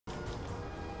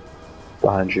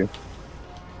Behind you.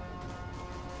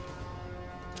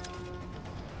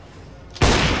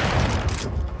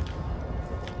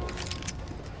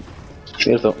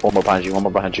 There's one more behind you, one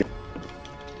more behind you.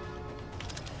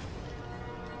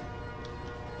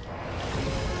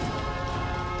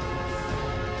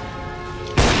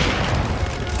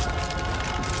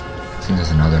 I think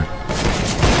there's another.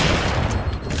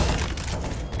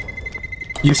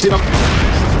 You see him?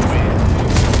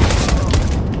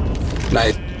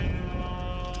 Nice.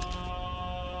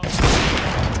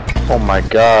 Oh my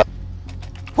god.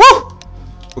 Woo!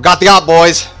 We got the op,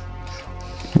 boys.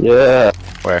 Yeah.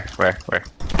 Where?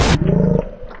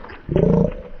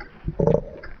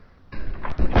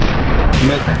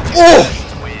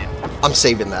 Oh! I'm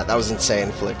saving that. That was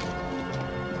insane, Flick.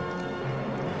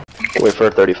 Wait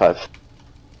for 35.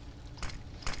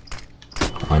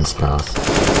 Mine's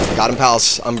pass. Got him,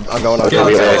 pals. I'm going on. Okay,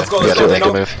 let's go.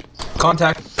 Good move.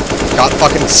 Contact. Got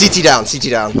fucking CT down. CT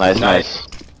down. Nice.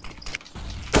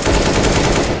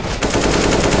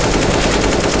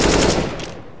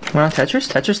 Well,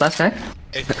 Tetris, last guy.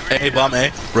 A bomb A.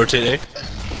 Rotate A.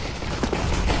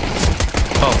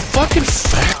 Oh, fucking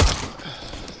fact.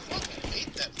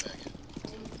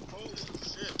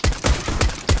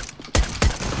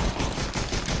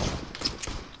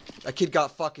 That kid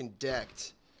got fucking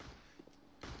decked.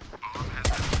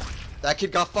 That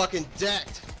kid got fucking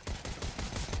decked.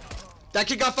 That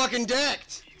kid got fucking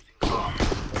decked.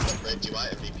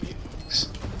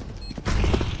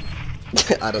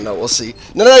 I don't know. We'll see.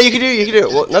 No. You can do it.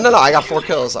 Well, no. I got 4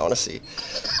 kills. I want to see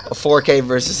a 4K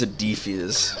versus a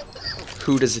defuse.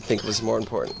 Who does it think was more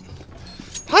important?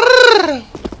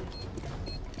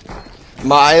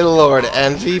 My lord,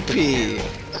 MVP.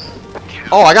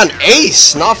 Oh, I got an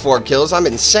ace, not 4 kills. I'm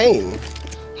insane.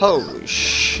 Holy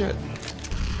shit.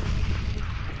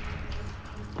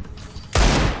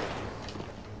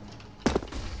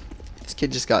 This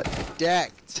kid just got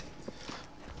decked.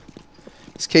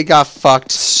 This kid got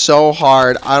fucked so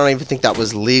hard, I don't even think that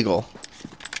was legal.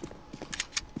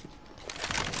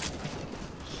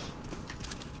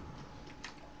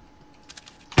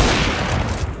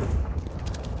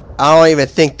 I don't even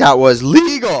think that was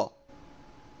legal.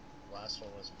 Last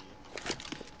one was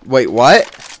B. Wait,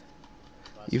 what?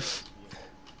 You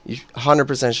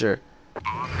 100% sure?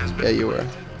 Yeah, you were.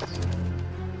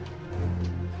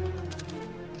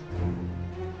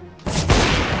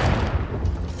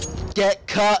 Get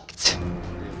cucked.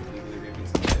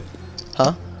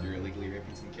 Huh? You're illegally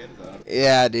raping some kid? Is that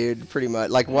Yeah, dude, pretty much.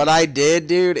 Like, what I did,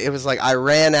 dude, it was like I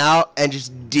ran out and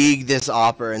just digged this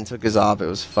opper and took his op. It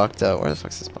was fucked up. Where the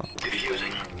fuck's this bomb?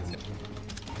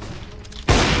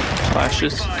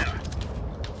 Flashes.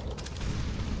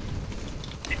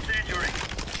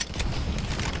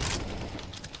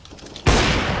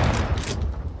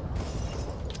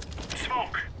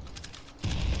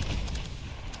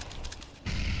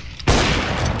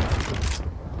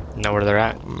 Know where they're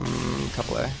at.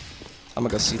 Couple A. I'm gonna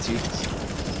go CT.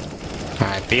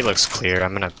 Alright, B looks clear.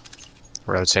 I'm gonna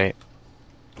rotate.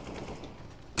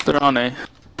 They're on A.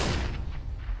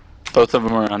 Both of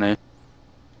them are on A.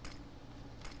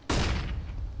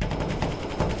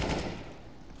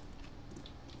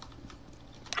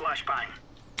 Flashbang.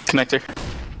 Connector.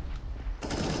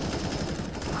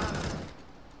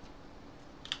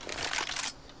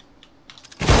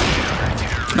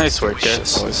 Nice work,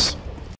 guys. Boys.